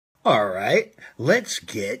All right, let's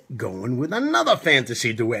get going with another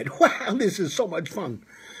fantasy duet. Wow, this is so much fun.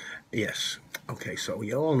 Yes. Okay, so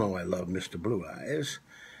you all know I love Mr. Blue Eyes,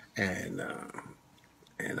 and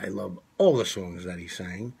I love all the songs that he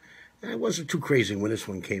sang. And I wasn't too crazy when this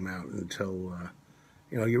one came out until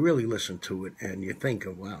you really listen to it and you think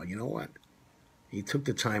of, wow, you know what? He took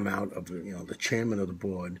the time out of the chairman of the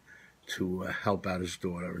board to help out his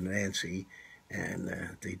daughter Nancy,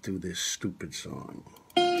 and they do this stupid song.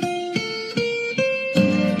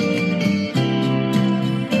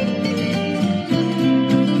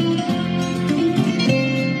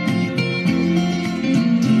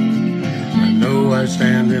 I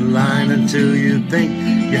stand in line until you think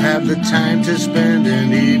you have the time to spend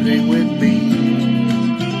an evening with me.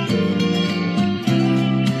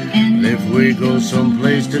 And if we go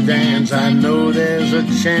someplace to dance, I know there's a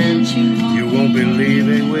chance you won't be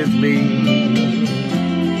leaving with me.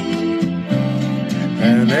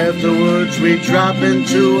 And afterwards we drop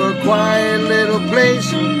into a quiet little place,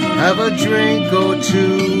 have a drink or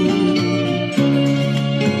two.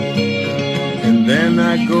 Then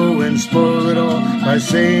I go and spoil it all by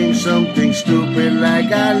saying something stupid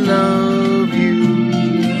like I love you.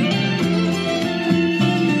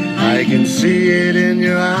 I can see it in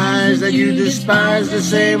your eyes that you despise the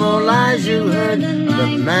same old lies you heard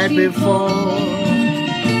the night before.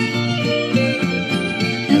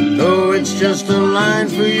 And though it's just a line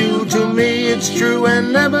for you, to me it's true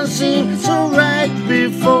and never seemed so right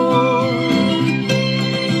before.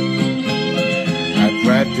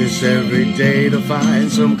 Practice every day to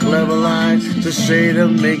find some clever lines to say to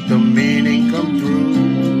make the meaning come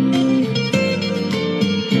through.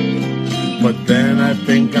 But then I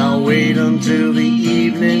think I'll wait until the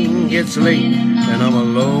evening gets late and I'm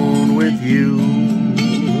alone with you.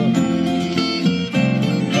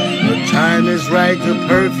 The time is right, the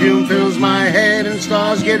perfume fills my head and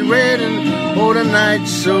stars get red and oh, the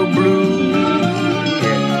night's so blue.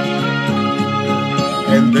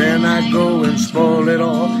 And then I go and spoil it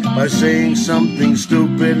all by saying something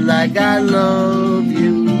stupid like I love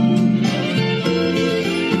you.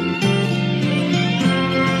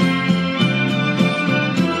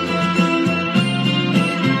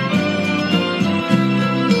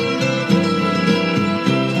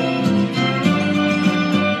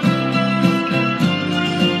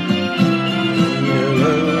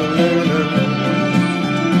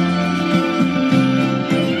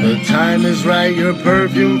 Time is right, your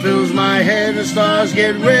perfume fills my head, the stars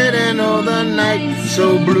get red and oh, the night's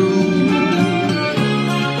so blue.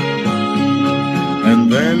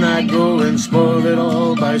 And then I go and spoil it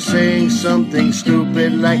all by saying something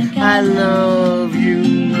stupid like I love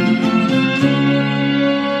you.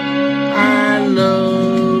 I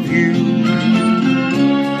love you.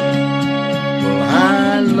 Oh,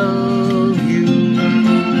 I love you.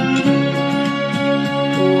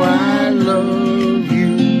 Oh, I love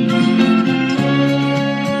you.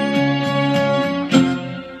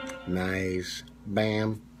 Nice.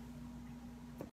 Bam.